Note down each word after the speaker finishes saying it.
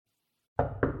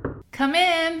Come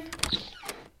in.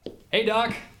 Hey,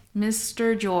 Doc.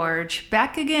 Mr. George,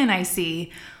 back again, I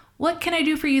see. What can I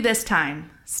do for you this time?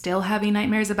 Still having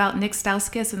nightmares about Nick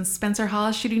Stauskas and Spencer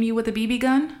Hawes shooting you with a BB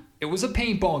gun? It was a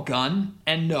paintball gun,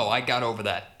 and no, I got over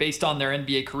that. Based on their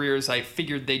NBA careers, I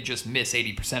figured they'd just miss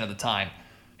 80% of the time.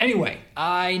 Anyway,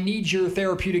 I need your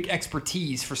therapeutic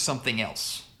expertise for something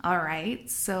else. All right,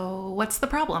 so what's the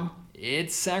problem?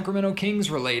 It's Sacramento Kings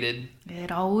related.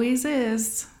 It always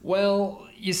is. Well,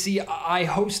 you see, I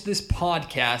host this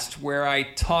podcast where I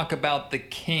talk about the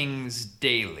Kings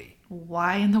daily.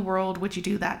 Why in the world would you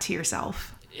do that to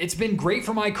yourself? It's been great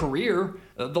for my career.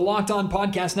 The Locked On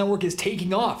Podcast Network is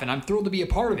taking off, and I'm thrilled to be a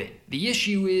part of it. The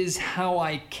issue is how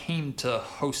I came to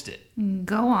host it.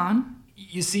 Go on.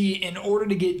 You see, in order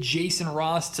to get Jason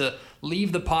Ross to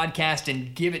leave the podcast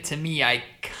and give it to me, I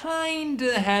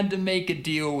kinda had to make a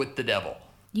deal with the devil.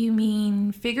 You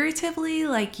mean figuratively,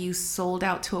 like you sold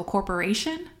out to a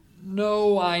corporation?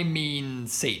 No, I mean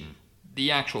Satan.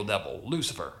 The actual devil,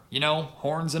 Lucifer. You know,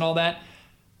 horns and all that.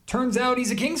 Turns out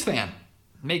he's a Kings fan.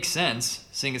 Makes sense,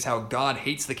 seeing as how God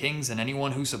hates the Kings and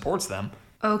anyone who supports them.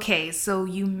 Okay, so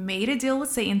you made a deal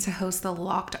with Satan to host the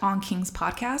Locked On Kings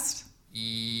podcast?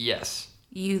 Yes.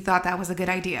 You thought that was a good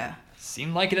idea.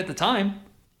 Seemed like it at the time.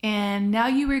 And now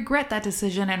you regret that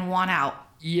decision and want out.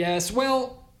 Yes,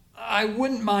 well, I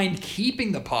wouldn't mind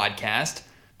keeping the podcast.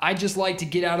 I'd just like to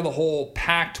get out of the whole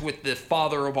pact with the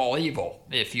father of all evil,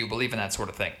 if you believe in that sort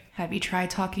of thing. Have you tried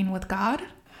talking with God?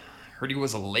 Heard he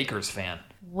was a Lakers fan.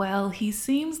 Well, he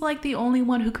seems like the only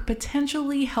one who could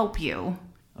potentially help you.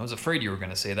 I was afraid you were going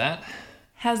to say that.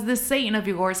 Has this Satan of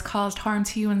yours caused harm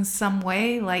to you in some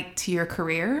way, like to your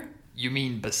career? You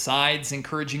mean besides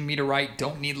encouraging me to write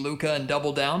Don't Need Luka and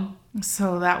Double Down?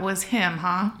 So that was him,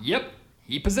 huh? Yep.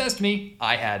 He possessed me.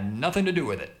 I had nothing to do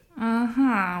with it.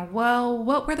 Uh-huh. Well,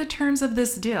 what were the terms of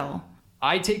this deal?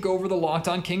 I take over the Locked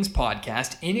On Kings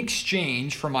podcast in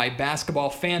exchange for my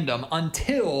basketball fandom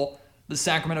until the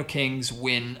Sacramento Kings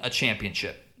win a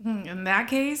championship. In that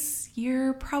case,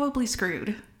 you're probably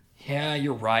screwed. Yeah,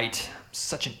 you're right. I'm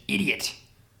such an idiot.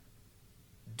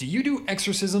 Do you do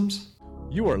exorcisms?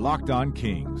 You are Locked On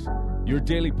Kings, your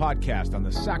daily podcast on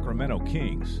the Sacramento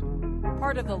Kings.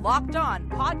 Part of the Locked On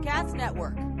Podcast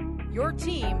Network, your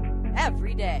team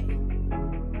every day.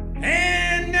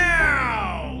 And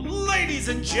now, ladies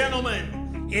and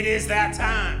gentlemen, it is that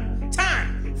time.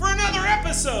 Time for another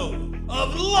episode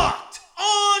of Locked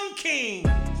On Kings.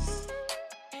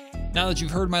 Now that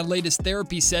you've heard my latest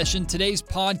therapy session, today's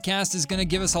podcast is going to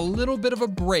give us a little bit of a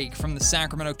break from the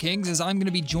Sacramento Kings as I'm going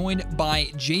to be joined by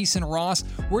Jason Ross.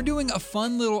 We're doing a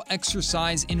fun little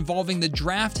exercise involving the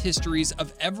draft histories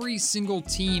of every single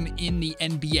team in the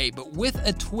NBA, but with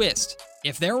a twist.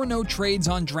 If there were no trades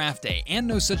on draft day and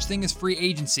no such thing as free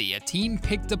agency, a team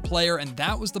picked a player and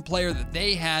that was the player that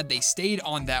they had. They stayed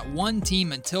on that one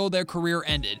team until their career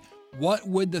ended. What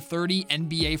would the 30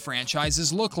 NBA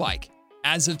franchises look like?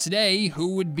 As of today,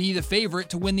 who would be the favorite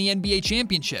to win the NBA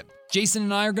championship? Jason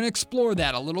and I are going to explore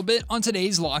that a little bit on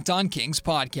today's Locked On Kings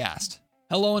podcast.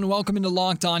 Hello and welcome into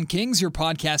Locked On Kings, your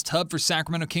podcast hub for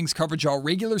Sacramento Kings coverage all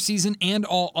regular season and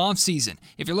all off-season.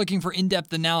 If you're looking for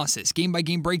in-depth analysis,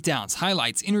 game-by-game breakdowns,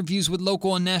 highlights, interviews with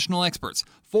local and national experts,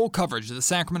 full coverage of the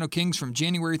Sacramento Kings from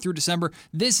January through December,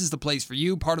 this is the place for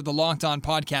you, part of the Locked On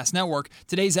Podcast Network.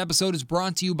 Today's episode is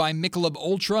brought to you by Michelob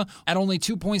Ultra. At only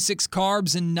 2.6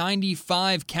 carbs and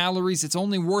 95 calories, it's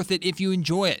only worth it if you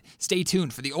enjoy it. Stay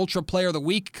tuned for the Ultra Player of the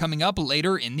Week coming up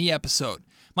later in the episode.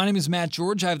 My name is Matt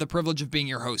George. I have the privilege of being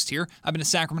your host here. I've been a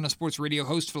Sacramento sports radio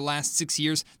host for the last 6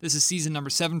 years. This is season number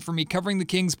 7 for me, covering the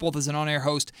Kings both as an on-air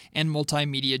host and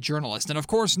multimedia journalist. And of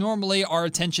course, normally our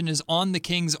attention is on the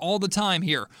Kings all the time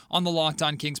here on the Locked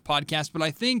On Kings podcast, but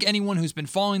I think anyone who's been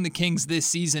following the Kings this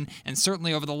season, and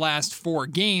certainly over the last 4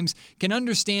 games, can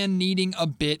understand needing a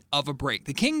bit of a break.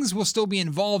 The Kings will still be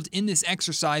involved in this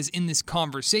exercise, in this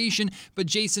conversation, but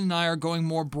Jason and I are going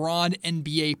more broad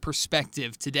NBA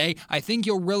perspective today. I think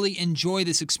you'll really enjoy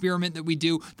this experiment that we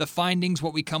do, the findings,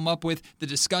 what we come up with, the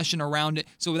discussion around it.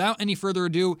 So without any further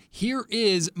ado, here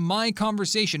is my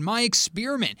conversation, my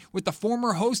experiment with the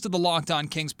former host of the Locked On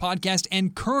Kings podcast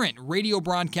and current radio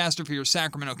broadcaster for your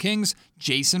Sacramento Kings,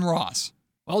 Jason Ross.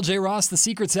 Well, Jay Ross, the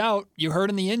secret's out. You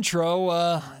heard in the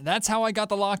intro, that's how I got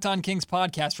the Locked On Kings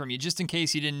podcast from you. Just in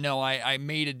case you didn't know, I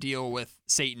made a deal with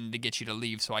Satan to get you to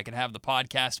leave so I could have the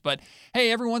podcast. But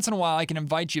hey, every once in a while I can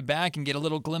invite you back and get a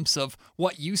little glimpse of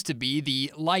what used to be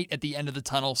the light at the end of the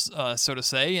tunnel, so to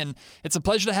say. And it's a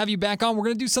pleasure to have you back on. We're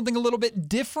going to do something a little bit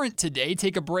different today,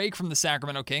 take a break from the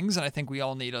Sacramento Kings. And I think we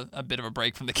all need a bit of a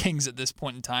break from the Kings at this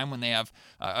point in time when they have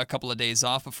a couple of days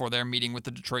off before their meeting with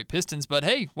the Detroit Pistons. But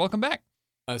hey, welcome back.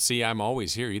 See, I'm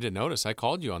always here. You didn't notice. I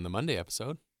called you on the Monday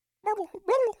episode.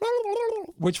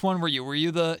 Which one were you? Were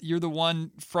you you're the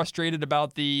one frustrated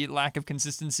about the lack of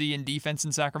consistency in defense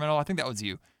in Sacramento? I think that was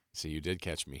you. See, you did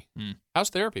catch me. How's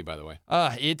therapy, by the way?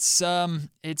 It's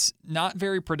not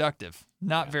very productive.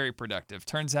 Very productive.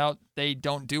 Turns out they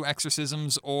don't do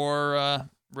exorcisms or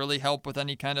really help with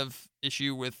any kind of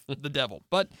issue with the devil.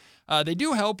 But they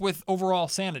do help with overall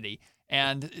sanity.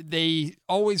 And therapists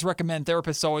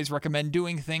always recommend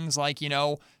doing things like,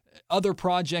 other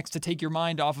projects to take your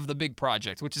mind off of the big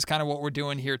project, which is kind of what we're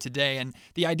doing here today. And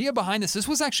the idea behind this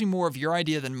was actually more of your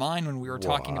idea than mine when we were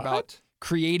talking about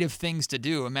creative things to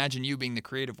do. Imagine you being the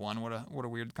creative one. What a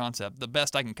weird concept. The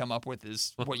best I can come up with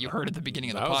is what you heard at the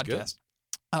beginning of the podcast.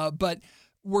 But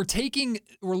we're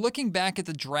looking back at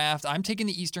the draft. I'm taking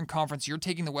the Eastern Conference. You're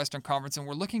taking the Western Conference. And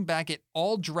we're looking back at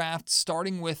all drafts,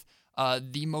 starting with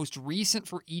the most recent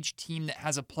for each team that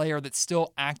has a player that's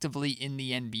still actively in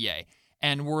the NBA.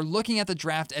 And we're looking at the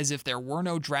draft as if there were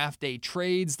no draft day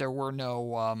trades, there were no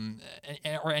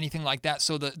or anything like that.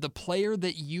 So the player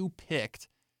that you picked,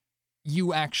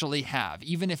 you actually have.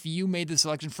 Even if you made the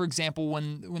selection, for example,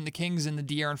 when the Kings in the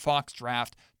De'Aaron Fox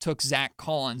draft took Zach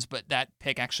Collins, but that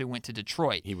pick actually went to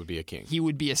Detroit. He would be a King. He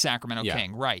would be a Sacramento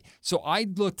King, right. So I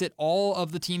looked at all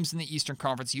of the teams in the Eastern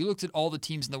Conference. You looked at all the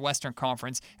teams in the Western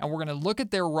Conference, and we're going to look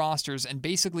at their rosters, and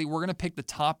basically we're going to pick the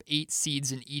top 8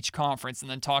 seeds in each conference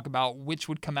and then talk about which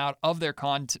would come out of their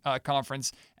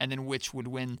conference and then which would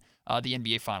win the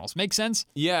NBA Finals. Make sense?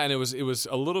 Yeah, and it was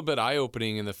a little bit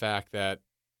eye-opening in the fact that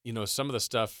some of the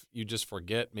stuff you just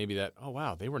forget, maybe that, oh,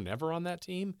 wow, they were never on that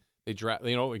team. They draft,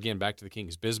 again, back to the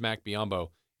Kings. Bismack Biyombo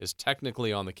is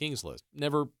technically on the Kings list.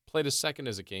 Never played a second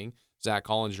as a King. Zach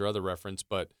Collins, your other reference,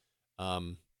 but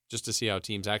just to see how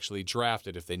teams actually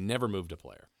drafted if they never moved a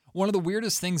player. One of the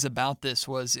weirdest things about this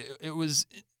was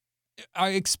I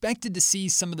expected to see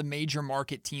some of the major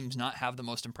market teams not have the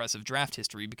most impressive draft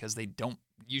history because they don't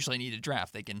usually need a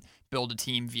draft. They can build a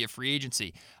team via free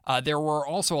agency. There were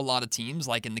also a lot of teams,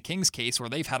 like in the Kings case, where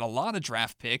they've had a lot of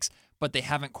draft picks, but they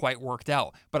haven't quite worked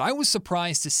out. But I was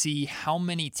surprised to see how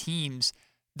many teams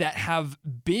that have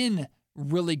been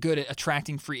really good at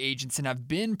attracting free agents and have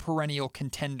been perennial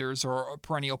contenders or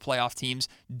perennial playoff teams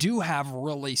do have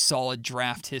really solid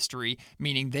draft history,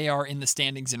 meaning they are in the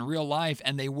standings in real life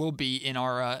and they will be in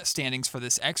our standings for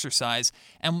this exercise.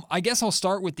 And I guess I'll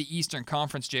start with the Eastern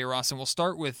Conference, J. Ross, and we'll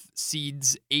start with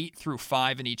seeds 8 through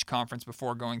 5 in each conference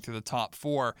before going through the top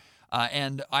 4.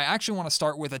 And I actually want to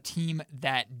start with a team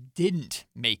that didn't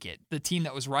make it. The team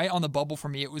that was right on the bubble for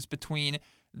me, it was between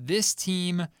this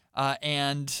team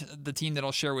and the team that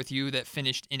I'll share with you that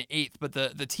finished in 8th. But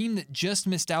the team that just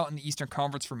missed out in the Eastern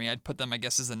Conference for me, I'd put them, I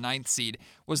guess, as a 9th seed,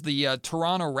 was the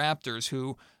Toronto Raptors,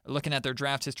 who, looking at their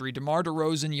draft history, DeMar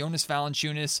DeRozan, Jonas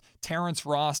Valanciunas, Terrence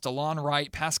Ross, DeLon Wright,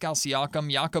 Pascal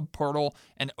Siakam, Jakob Poeltl,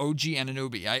 and OG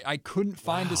Anunoby. I couldn't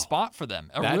find a spot for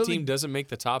them. That team doesn't make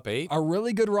the top 8? A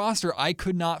really good roster. I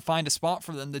could not find a spot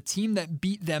for them. The team that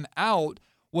beat them out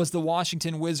was the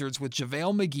Washington Wizards with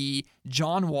JaVale McGee,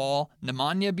 John Wall,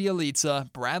 Nemanja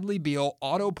Bjelica, Bradley Beal,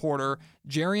 Otto Porter,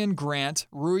 Jerian Grant,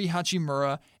 Rui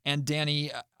Hachimura, and Danny,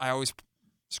 I always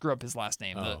screw up his last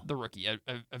name, the rookie,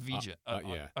 Avdija.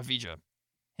 Avdija.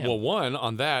 Well, one,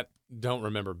 on that, don't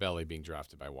remember Belly being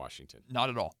drafted by Washington. Not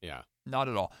at all. Yeah. Not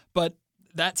at all. But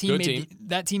that team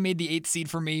made the 8th seed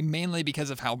for me, mainly because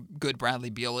of how good Bradley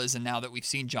Beal is, and now that we've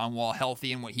seen John Wall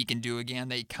healthy and what he can do again,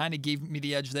 they kind of gave me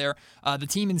the edge there. The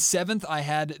team in 7th, I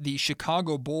had the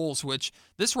Chicago Bulls, which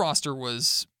this roster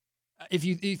was, if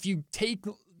you take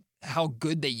how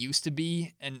good they used to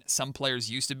be and some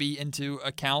players used to be into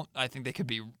account, I think they could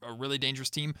be a really dangerous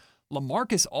team.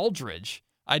 LaMarcus Aldridge,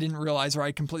 I didn't realize, or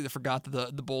I completely forgot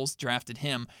that the Bulls drafted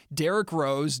him. Derrick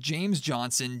Rose, James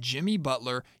Johnson, Jimmy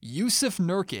Butler, Yusuf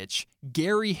Nurkic,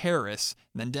 Gary Harris,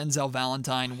 then Denzel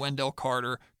Valentine, Wendell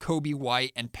Carter, Kobe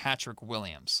White, and Patrick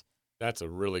Williams. That's a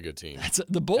really good team.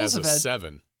 The Bulls have had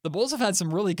 7. The Bulls have had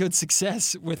some really good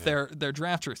success with their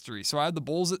draft history. So I had the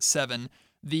Bulls at 7.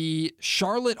 The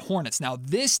Charlotte Hornets. Now,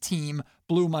 this team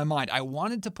blew my mind. I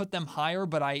wanted to put them higher,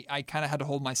 but I kind of had to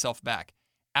hold myself back.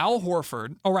 Al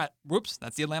Horford. Oh, right. Whoops.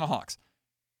 That's the Atlanta Hawks.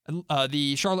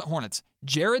 The Charlotte Hornets.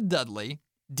 Jared Dudley,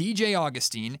 DJ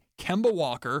Augustine, Kemba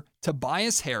Walker,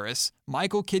 Tobias Harris,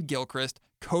 Michael Kidd-Gilchrist,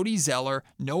 Cody Zeller,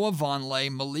 Noah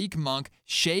Vonleh, Malik Monk,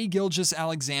 Shai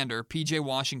Gilgeous-Alexander, PJ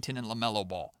Washington, and LaMelo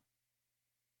Ball.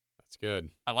 That's good.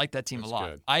 I like that team a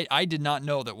lot. Good. I did not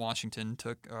know that Washington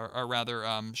took, or rather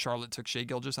Charlotte took Shai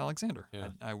Gilgeous-Alexander. Yeah.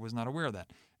 I was not aware of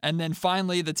that. And then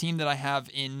finally, the team that I have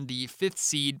in the 5th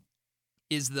seed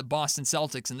is the Boston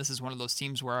Celtics, and this is one of those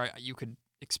teams where you could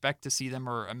expect to see them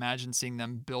or imagine seeing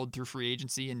them build through free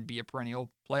agency and be a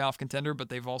perennial playoff contender, but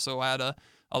they've also had a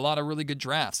lot of really good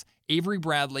drafts. Avery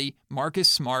Bradley, Marcus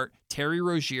Smart, Terry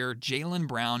Rozier, Jaylen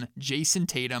Brown, Jason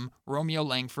Tatum, Romeo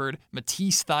Langford,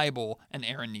 Matisse Thybulle, and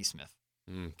Aaron Nesmith.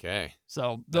 Okay.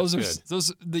 So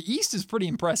the East is pretty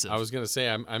impressive. I was going to say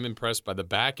I'm impressed by the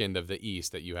back end of the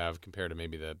East that you have compared to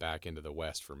maybe the back end of the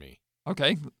West for me.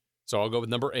 Okay. So I'll go with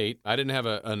number 8. I didn't have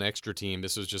an extra team.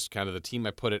 This was just kind of the team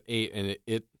I put at 8,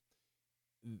 and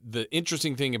the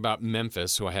interesting thing about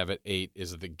Memphis, who I have at 8,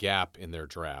 is the gap in their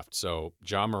draft. So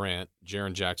John Morant,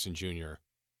 Jaren Jackson Jr.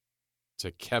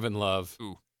 to Kevin Love,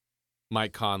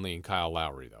 Mike Conley, and Kyle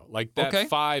Lowry, though. Like that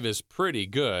 5 is pretty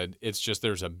good. It's just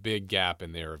there's a big gap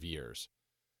in there of years.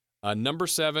 Number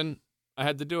 7, I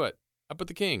had to do it. I put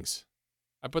the Kings.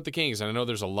 And I know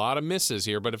there's a lot of misses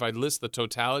here, but if I list the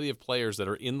totality of players that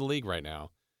are in the league right now,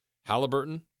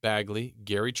 Halliburton, Bagley,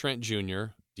 Gary Trent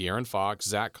Jr., De'Aaron Fox,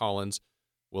 Zach Collins,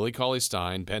 Willie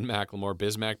Cauley-Stein, Ben McLemore,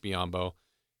 Bismack Biyombo,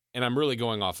 and I'm really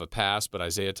going off of past, but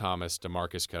Isaiah Thomas,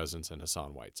 DeMarcus Cousins, and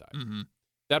Hassan Whiteside. Mm-hmm.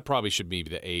 That probably should be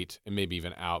the 8 and maybe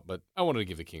even out, but I wanted to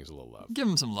give the Kings a little love. Give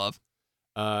them some love.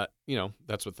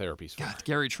 That's what therapy's for. God,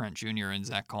 Gary Trent Jr. and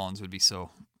Zach Collins would be so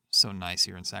nice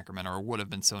here in Sacramento, or would have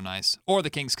been so nice. Or the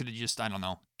Kings could have just, I don't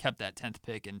know, kept that 10th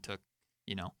pick and took,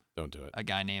 don't do it. A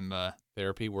guy named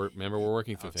therapy. Remember, we're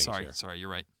working through things here. Sorry, you're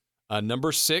right.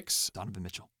 Number 6, Donovan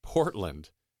Mitchell.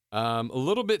 Portland. A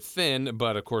little bit thin,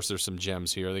 but of course there's some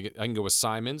gems here. I can go with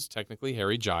Simons, technically,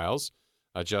 Harry Giles,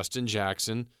 Justin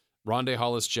Jackson, Rondé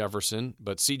Hollis-Jefferson,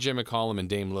 but C.J. McCollum and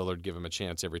Dame Lillard give him a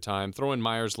chance every time. Throw in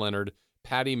Myers Leonard,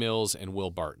 Patty Mills, and Will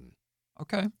Barton.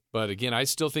 Okay. But again, I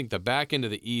still think the back end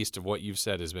of the East of what you've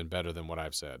said has been better than what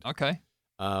I've said. Okay.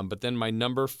 But then my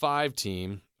number 5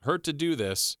 team, hurt to do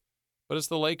this, but it's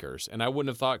the Lakers. And I wouldn't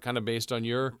have thought, kind of based on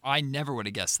your... I never would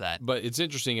have guessed that. But it's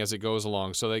interesting as it goes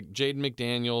along. So like Jaden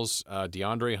McDaniels,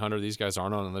 DeAndre Hunter, these guys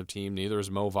aren't on another team. Neither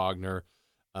is Mo Wagner.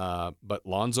 But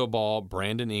Lonzo Ball,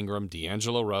 Brandon Ingram,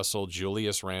 D'Angelo Russell,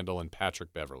 Julius Randle, and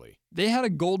Patrick Beverley. They had a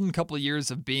golden couple of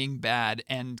years of being bad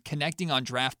and connecting on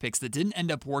draft picks that didn't end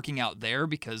up working out there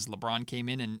because LeBron came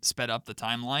in and sped up the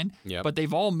timeline. Yep. But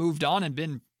they've all moved on and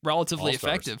been relatively All-stars,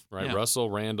 effective. Right? Yeah. Russell,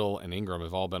 Randle, and Ingram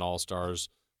have all been all-stars.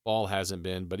 Ball hasn't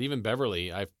been. But even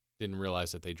Beverley, I didn't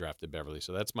realize that they drafted Beverley.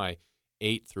 So that's my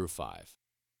 8 through 5.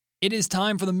 It is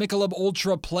time for the Michelob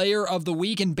Ultra Player of the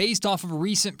Week, and based off of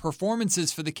recent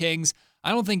performances for the Kings,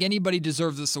 I don't think anybody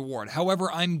deserves this award.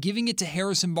 However, I'm giving it to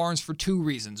Harrison Barnes for 2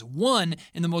 reasons. One,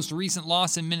 in the most recent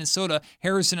loss in Minnesota,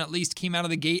 Harrison at least came out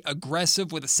of the gate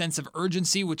aggressive with a sense of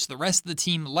urgency, which the rest of the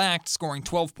team lacked, scoring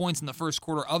 12 points in the first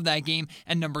quarter of that game.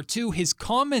 And number 2, his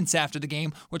comments after the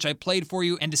game, which I played for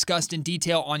you and discussed in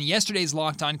detail on yesterday's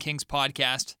Locked On Kings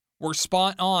podcast, were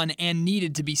spot on and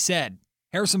needed to be said.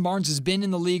 Harrison Barnes has been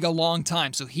in the league a long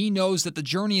time, so he knows that the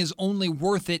journey is only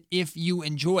worth it if you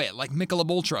enjoy it. Like Michelob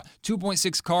Ultra,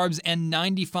 2.6 carbs and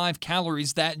 95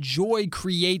 calories. That joy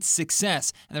creates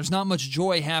success. And there's not much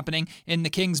joy happening in the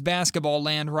Kings basketball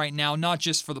land right now, not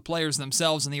just for the players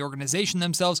themselves and the organization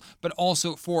themselves, but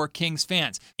also for Kings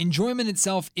fans. Enjoyment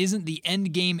itself isn't the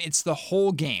end game, it's the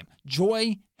whole game.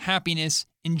 Joy, happiness,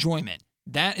 enjoyment.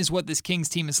 That is what this Kings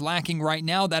team is lacking right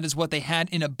now. That is what they had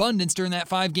in abundance during that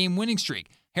 5-game winning streak.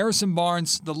 Harrison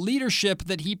Barnes, the leadership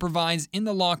that he provides in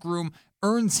the locker room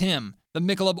earns him the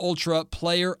Michelob Ultra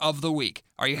Player of the Week.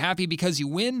 Are you happy because you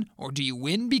win, or do you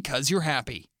win because you're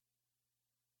happy?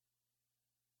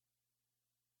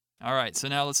 All right, so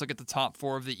now let's look at the top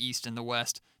 4 of the East and the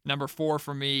West. Number 4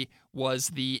 for me was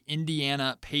the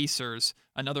Indiana Pacers.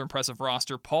 Another impressive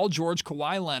roster. Paul George,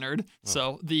 Kawhi Leonard.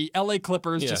 So the LA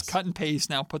Clippers just cut and paste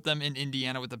now, put them in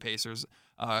Indiana with the Pacers.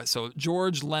 So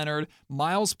George, Leonard,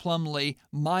 Miles Plumlee,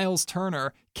 Miles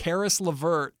Turner, Karis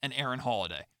LeVert, and Aaron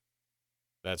Holiday.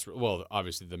 That's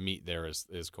obviously the meat there is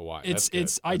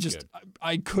Kawhi.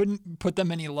 I couldn't put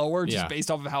them any lower just based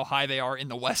off of how high they are in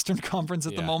the Western Conference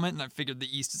at the moment, and I figured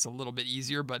the East is a little bit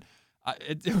easier, but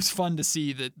it was fun to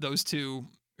see that those two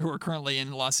who are currently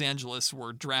in Los Angeles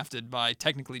were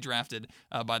technically drafted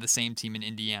by the same team in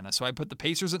Indiana. So I put the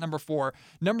Pacers at number 4.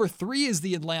 Number 3 is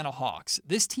the Atlanta Hawks.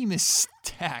 This team is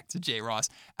stacked, J. Ross.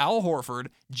 Al Horford,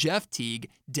 Jeff Teague,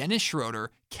 Dennis Schroeder,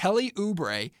 Kelly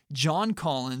Oubre, John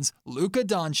Collins, Luka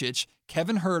Doncic,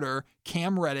 Kevin Huerter,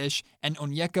 Cam Reddish, and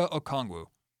Onyeka Okongwu.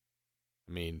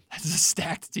 I mean, that's a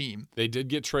stacked team. They did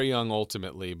get Trae Young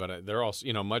ultimately, but they're also,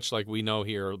 much like we know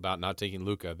here about not taking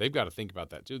Luka, they've got to think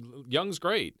about that too. Young's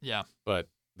great. Yeah. But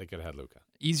they could have had Luka.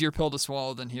 Easier pill to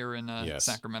swallow than here in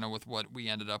Sacramento with what we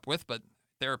ended up with, but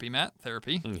therapy, Matt,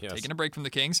 therapy. Yes. Taking a break from the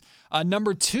Kings.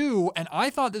 Number 2, and I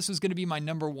thought this was going to be my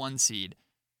number 1 seed,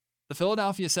 The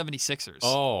Philadelphia 76ers.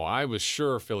 Oh, I was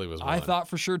sure Philly was one. I thought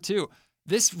for sure, too.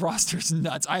 This roster's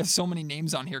nuts. I have so many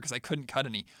names on here because I couldn't cut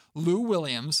any. Lou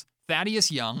Williams,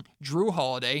 Thaddeus Young, Drew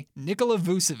Holiday, Nikola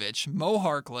Vucevic, Mo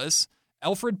Harkless,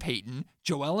 Elfrid Payton,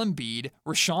 Joel Embiid,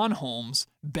 Rashawn Holmes,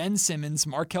 Ben Simmons,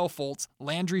 Markelle Fultz,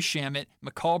 Landry Shamet,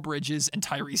 McCall Bridges, and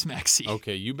Tyrese Maxey.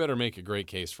 Okay, you better make a great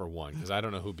case for one because I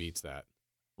don't know who beats that.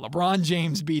 LeBron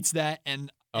James beats that,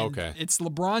 and okay, it's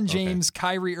LeBron James,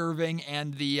 Kyrie Irving,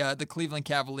 and the Cleveland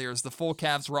Cavaliers, the full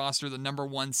Cavs roster, the number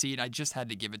 1 seed. I just had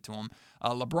to give it to them.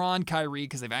 LeBron, Kyrie,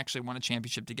 because they've actually won a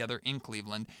championship together in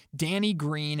Cleveland. Danny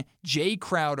Green, Jay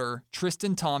Crowder,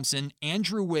 Tristan Thompson,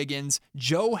 Andrew Wiggins,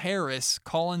 Joe Harris,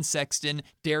 Colin Sexton,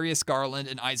 Darius Garland,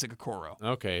 and Isaac Okoro.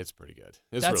 Okay, it's pretty good.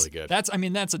 That's really good.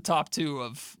 That's a top 2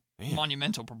 of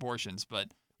monumental proportions, but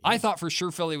I thought for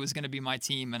sure Philly was going to be my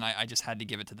team, and I just had to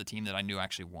give it to the team that I knew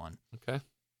actually won. Okay.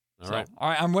 All right,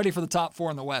 I'm ready for the top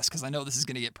 4 in the West because I know this is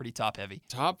going to get pretty top-heavy.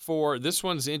 Top 4, this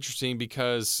one's interesting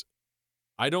because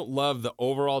I don't love the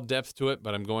overall depth to it,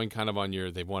 but I'm going kind of on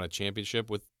they've won a championship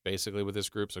with this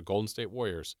group. So Golden State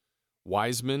Warriors,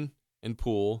 Wiseman and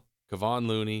Poole, Kevon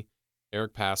Looney,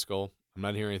 Eric Paschall. I'm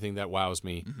not hearing anything that wows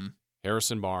me. Mm-hmm.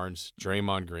 Harrison Barnes,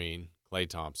 Draymond Green, Klay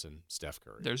Thompson, Steph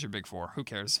Curry. There's your big 4. Who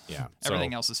cares? Yeah.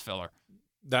 Everything else is filler.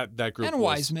 That group and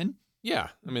Wiseman. Yeah.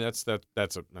 I mean,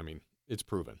 it's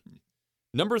proven.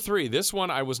 Number 3, this one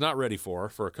I was not ready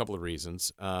for a couple of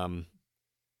reasons.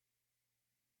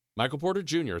 Michael Porter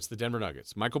Jr., it's the Denver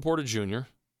Nuggets. Michael Porter Jr.,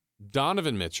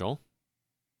 Donovan Mitchell,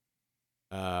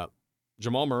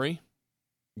 Jamal Murray,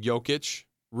 Jokic,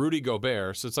 Rudy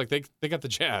Gobert. So it's like they got the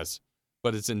Jazz,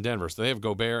 but it's in Denver. So they have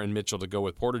Gobert and Mitchell to go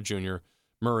with Porter Jr.,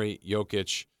 Murray,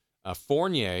 Jokic,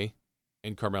 Fournier,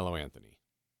 and Carmelo Anthony.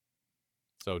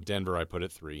 So Denver, I put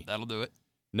at 3. That'll do it.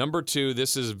 Number 2,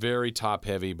 this is very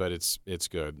top-heavy, but it's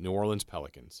good. New Orleans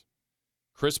Pelicans.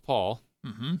 Chris Paul,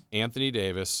 Anthony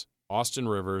Davis, Austin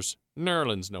Rivers,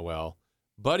 Nerlens Noel,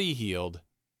 Buddy Hield,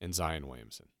 and Zion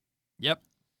Williamson. Yep.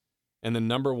 And then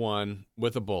number 1,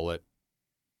 with a bullet,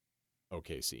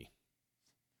 OKC.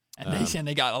 And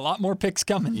they got a lot more picks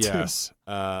coming, too. Yes.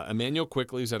 Emmanuel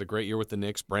Quickley, who's had a great year with the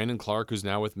Knicks. Brandon Clark, who's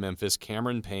now with Memphis.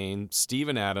 Cameron Payne,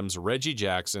 Steven Adams, Reggie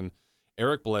Jackson,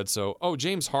 Eric Bledsoe,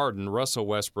 James Harden, Russell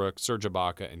Westbrook, Serge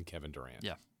Ibaka, and Kevin Durant.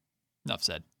 Yeah. Enough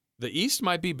said. The East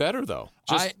might be better, though.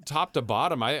 Just top to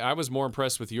bottom. I was more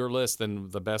impressed with your list than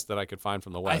the best that I could find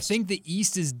from the West. I think the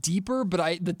East is deeper,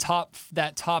 but the top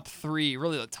 3,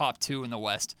 really the top 2 in the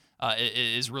West,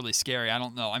 is really scary. I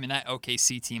don't know. I mean, that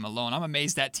OKC team alone, I'm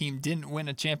amazed that team didn't win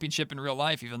a championship in real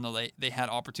life, even though they had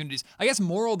opportunities. I guess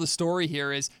moral of the story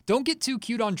here is don't get too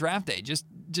cute on draft day. Just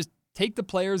take the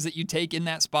players that you take in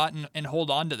that spot and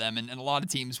hold on to them, and a lot of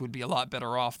teams would be a lot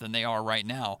better off than they are right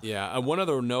now. Yeah, one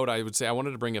other note I would say, I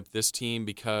wanted to bring up this team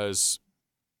because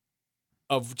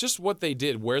of just what they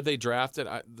did, where they drafted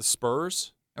the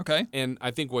Spurs. Okay. And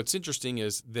I think what's interesting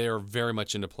is they're very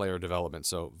much into player development.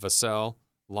 So Vassell,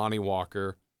 Lonnie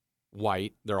Walker,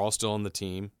 White, they're all still on the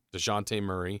team. DeJounte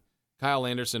Murray. Kyle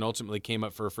Anderson ultimately came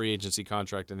up for a free agency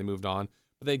contract and they moved on.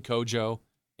 But they had Kojo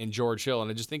and George Hill.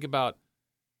 And I just think about,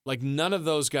 none of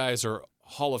those guys are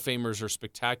Hall of Famers or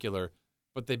spectacular,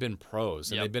 but they've been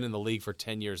pros and they've been in the league for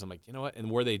 10 years. I'm like, you know what?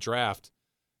 And where they draft,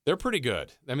 they're pretty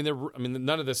good. I mean,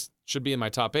 none of this should be in my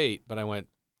top 8, but I went,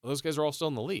 those guys are all still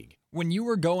in the league. When you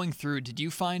were going through, did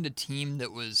you find a team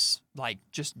that was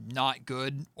just not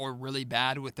good or really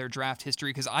bad with their draft history?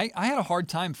 Because I had a hard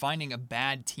time finding a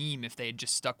bad team if they had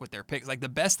just stuck with their picks. The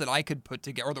best that I could put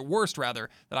together, or the worst rather,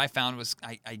 that I found was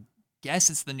I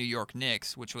guess it's the New York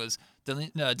Knicks, which was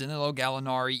Danilo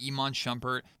Gallinari, Iman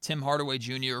Shumpert, Tim Hardaway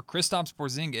Jr., Kristaps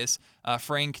Porzingis,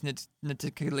 Frank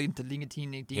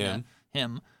Ntilikina,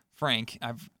 Frank,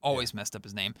 I've always messed up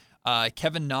his name,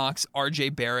 Kevin Knox, R.J.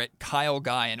 Barrett, Kyle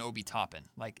Guy, and Obi Toppin.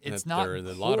 It's not they're in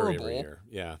the lottery horrible, every year.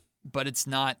 Yeah. But it's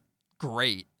not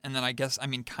great. And then I guess,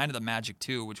 kind of the Magic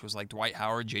too, which was Dwight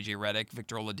Howard, J.J. Redick,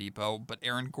 Victor Oladipo, but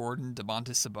Aaron Gordon,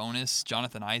 Domantas Sabonis,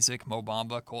 Jonathan Isaac, Mo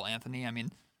Bamba, Cole Anthony.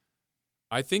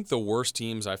 I think the worst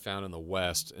teams I found in the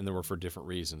West, and they were for different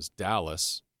reasons,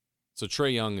 Dallas. So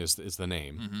Trae Young is the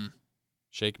name. Mm-hmm.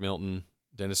 Shake Milton,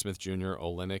 Dennis Smith Jr.,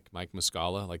 Olynyk, Mike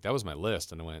Muscala. That was my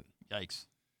list, and I went, yikes.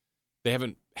 They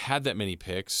haven't had that many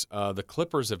picks. The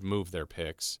Clippers have moved their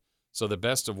picks. So the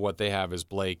best of what they have is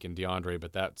Blake and DeAndre,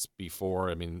 but that's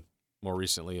before. More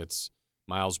recently it's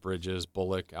Miles Bridges,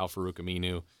 Bullock, Al-Farouq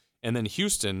Aminu. And then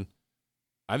Houston,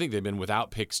 I think they've been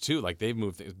without picks too. They've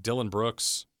moved Dylan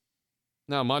Brooks.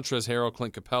 Now Montrezl Harrell,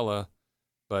 Clint Capella,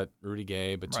 but Rudy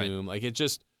Gay, Batum.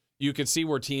 Right. You could see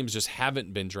where teams just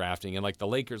haven't been drafting. And the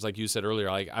Lakers, like you said earlier,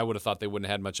 I would have thought they wouldn't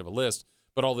have had much of a list.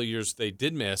 But all the years they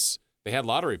did miss, they had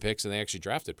lottery picks and they actually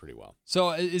drafted pretty well.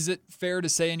 So is it fair to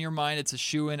say in your mind it's a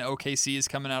shoo-in OKC is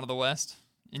coming out of the West,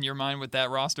 in your mind, with that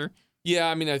roster? Yeah,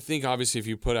 I mean, I think obviously if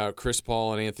you put out Chris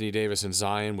Paul and Anthony Davis and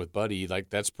Zion with Buddy,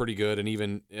 like that's pretty good. And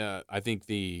even I think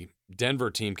the Denver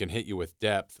team can hit you with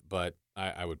depth, but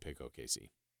I would pick OKC.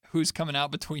 Who's coming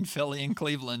out between Philly and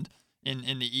Cleveland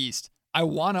in the East? I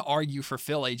want to argue for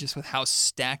Philly just with how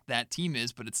stacked that team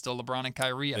is, but it's still LeBron and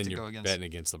Kyrie you have to go against. Betting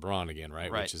against LeBron again, right?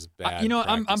 Right. Which is bad.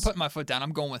 I'm putting my foot down.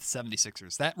 I'm going with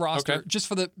 76ers. That roster, just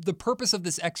for the purpose of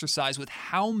this exercise with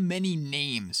how many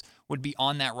names would be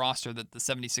on that roster that the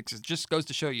 76ers, just goes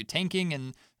to show you tanking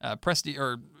and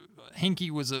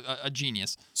Hinkie was a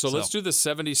genius. So let's do the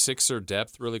 76er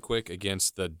depth really quick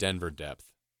against the Denver depth.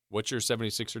 What's your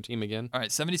 76er team again? All right,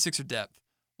 76er depth.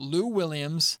 Lou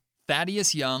Williams,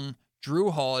 Thaddeus Young,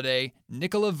 Drew Holiday,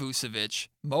 Nikola Vucevic,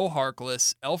 Mo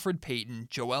Harkless, Elfrid Payton,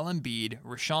 Joel Embiid,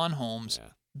 Rashawn Holmes,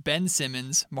 Ben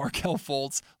Simmons, Markelle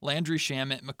Fultz, Landry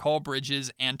Shamet, McCall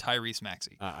Bridges, and Tyrese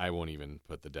Maxey. I won't even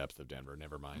put the depth of Denver.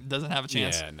 Never mind. Doesn't have a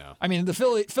chance. Yeah, no. I mean, the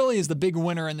Philly is the big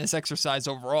winner in this exercise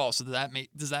overall. So does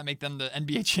that make them the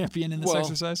NBA champion in this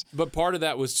exercise? But part of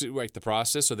that was the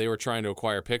process. So they were trying to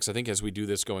acquire picks. I think as we do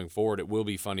this going forward, it will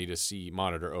be funny to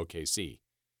monitor OKC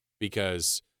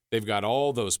because they've got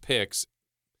all those picks.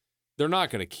 They're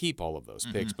not going to keep all of those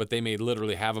picks, but they may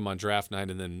literally have them on draft night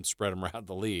and then spread them around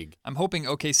the league. I'm hoping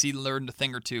OKC learned a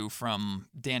thing or two from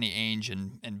Danny Ainge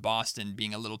and Boston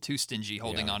being a little too stingy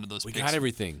holding on to those picks. We got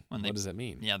everything. What does that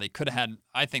mean? Yeah, they could have had,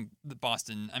 I think, the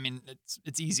Boston, I mean,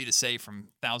 it's easy to say from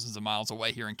thousands of miles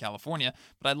away here in California,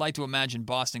 but I'd like to imagine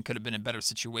Boston could have been in a better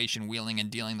situation wheeling and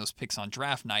dealing those picks on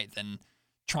draft night than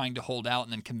trying to hold out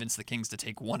and then convince the Kings to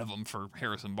take one of them for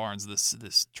Harrison Barnes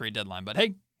this trade deadline. But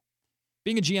hey,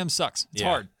 being a GM sucks. It's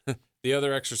hard. The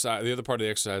other part of the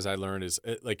exercise I learned is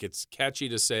it's catchy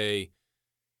to say,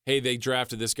 hey, they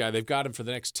drafted this guy. They've got him for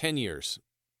the next 10 years.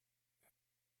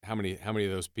 How many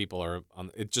of those people are on?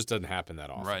 It just doesn't happen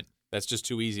that often. Right. That's just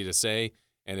too easy to say,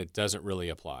 and it doesn't really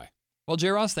apply. Well, J.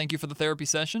 Ross, thank you for the therapy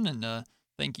session, and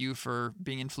thank you for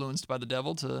being influenced by the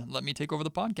devil to let me take over the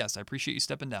podcast. I appreciate you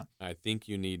stepping down. I think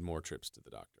you need more trips to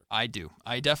the doctor. I do.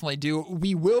 I definitely do.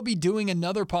 We will be doing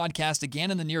another podcast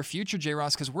again in the near future, J.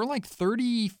 Ross, because we're like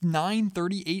 39,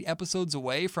 38 episodes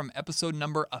away from episode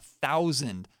number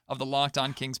 1,000 of the Locked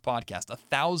On Kings podcast.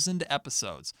 1,000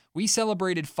 episodes. We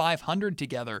celebrated 500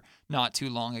 together not too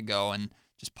long ago, and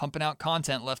just pumping out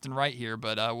content left and right here,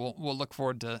 but we'll look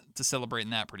forward to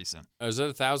celebrating that pretty soon. Is that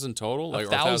 1,000 total?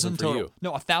 Like 1,000 total. You? No,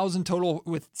 1,000 total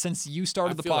since you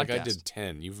started the podcast. I feel like I did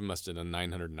 10. You must have done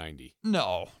 990.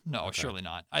 No, okay. Surely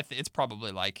not. It's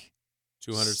probably like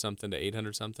 200 something to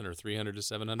 800 something, or 300 to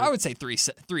 700. I would say 3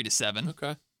 to 7.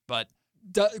 Okay, but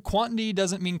quantity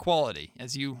doesn't mean quality,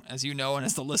 as you know, and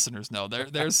as the listeners know.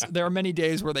 There are many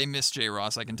days where they miss J.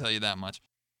 Ross. I can tell you that much.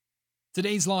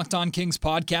 Today's Locked On Kings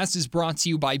podcast is brought to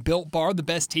you by Built Bar, the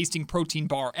best tasting protein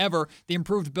bar ever. The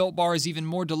improved Built Bar is even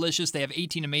more delicious. They have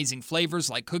 18 amazing flavors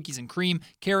like cookies and cream,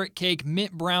 carrot cake,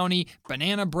 mint brownie,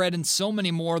 banana bread, and so many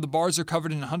more. The bars are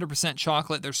covered in 100%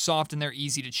 chocolate. They're soft and they're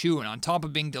easy to chew. And on top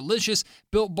of being delicious,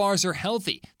 Built Bars are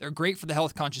healthy. They're great for the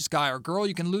health-conscious guy or girl.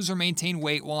 You can lose or maintain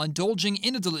weight while indulging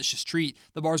in a delicious treat.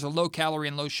 The bars are low calorie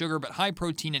and low sugar, but high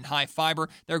protein and high fiber.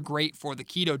 They're great for the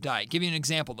keto diet. Give you an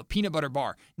example, the peanut butter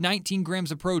bar, 19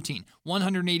 grams of protein,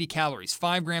 180 calories,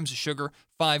 5 grams of sugar,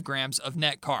 5 grams of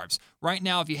net carbs. Right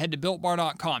now, if you head to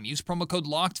BuiltBar.com, use promo code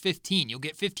LOCKED15, you'll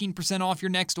get 15% off your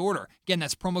next order. Again,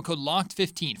 that's promo code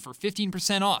LOCKED15 for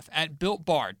 15% off at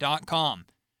BuiltBar.com.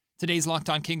 Today's Locked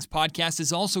On Kings podcast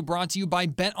is also brought to you by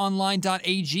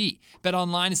BetOnline.ag.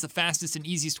 BetOnline is the fastest and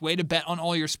easiest way to bet on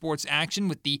all your sports action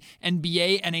with the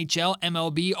NBA, NHL,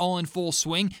 MLB all in full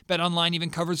swing. BetOnline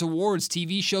even covers awards,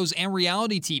 TV shows, and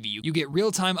reality TV. You get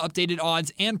real-time updated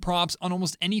odds and props on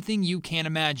almost anything you can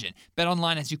imagine.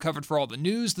 BetOnline has you covered for all the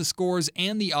news, the scores,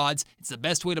 and the odds. It's the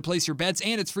best way to place your bets,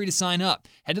 and it's free to sign up.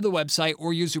 Head to the website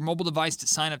or use your mobile device to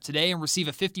sign up today and receive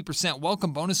a 50%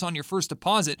 welcome bonus on your first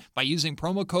deposit by using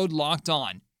promo code Locked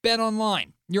On. Bet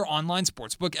Online, your online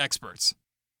sportsbook experts.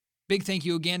 Big thank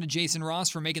you again to Jason Ross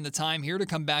for making the time here to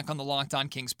come back on the Locked On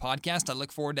Kings podcast. I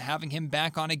look forward to having him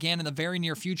back on again in the very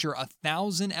near future.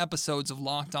 1,000 episodes of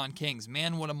Locked On Kings.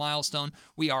 Man, what a milestone.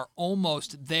 We are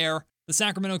almost there. The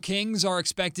Sacramento Kings are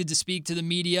expected to speak to the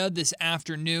media this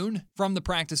afternoon from the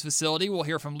practice facility. We'll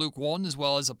hear from Luke Walton as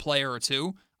well as a player or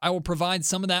two. I will provide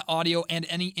some of that audio and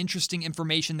any interesting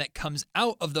information that comes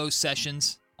out of those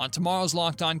sessions on tomorrow's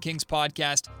Locked On Kings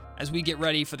podcast as we get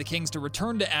ready for the Kings to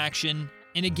return to action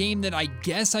in a game that I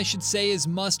guess I should say is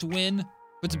must win.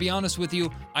 But to be honest with you,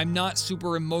 I'm not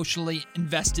super emotionally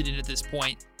invested in at this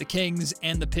point. The Kings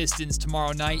and the Pistons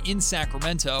tomorrow night in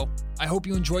Sacramento. I hope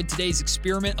you enjoyed today's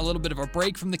experiment, a little bit of a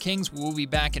break from the Kings. We'll be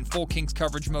back in full Kings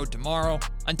coverage mode tomorrow.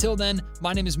 Until then,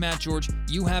 my name is Matt George.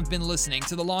 You have been listening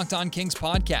to the Locked On Kings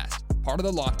podcast, part of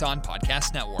the Locked On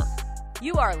Podcast Network.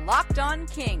 You are Locked On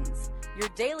Kings, your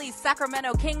daily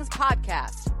Sacramento Kings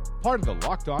podcast. Part of the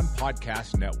Locked On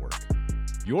Podcast Network.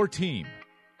 Your team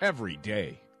every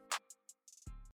day.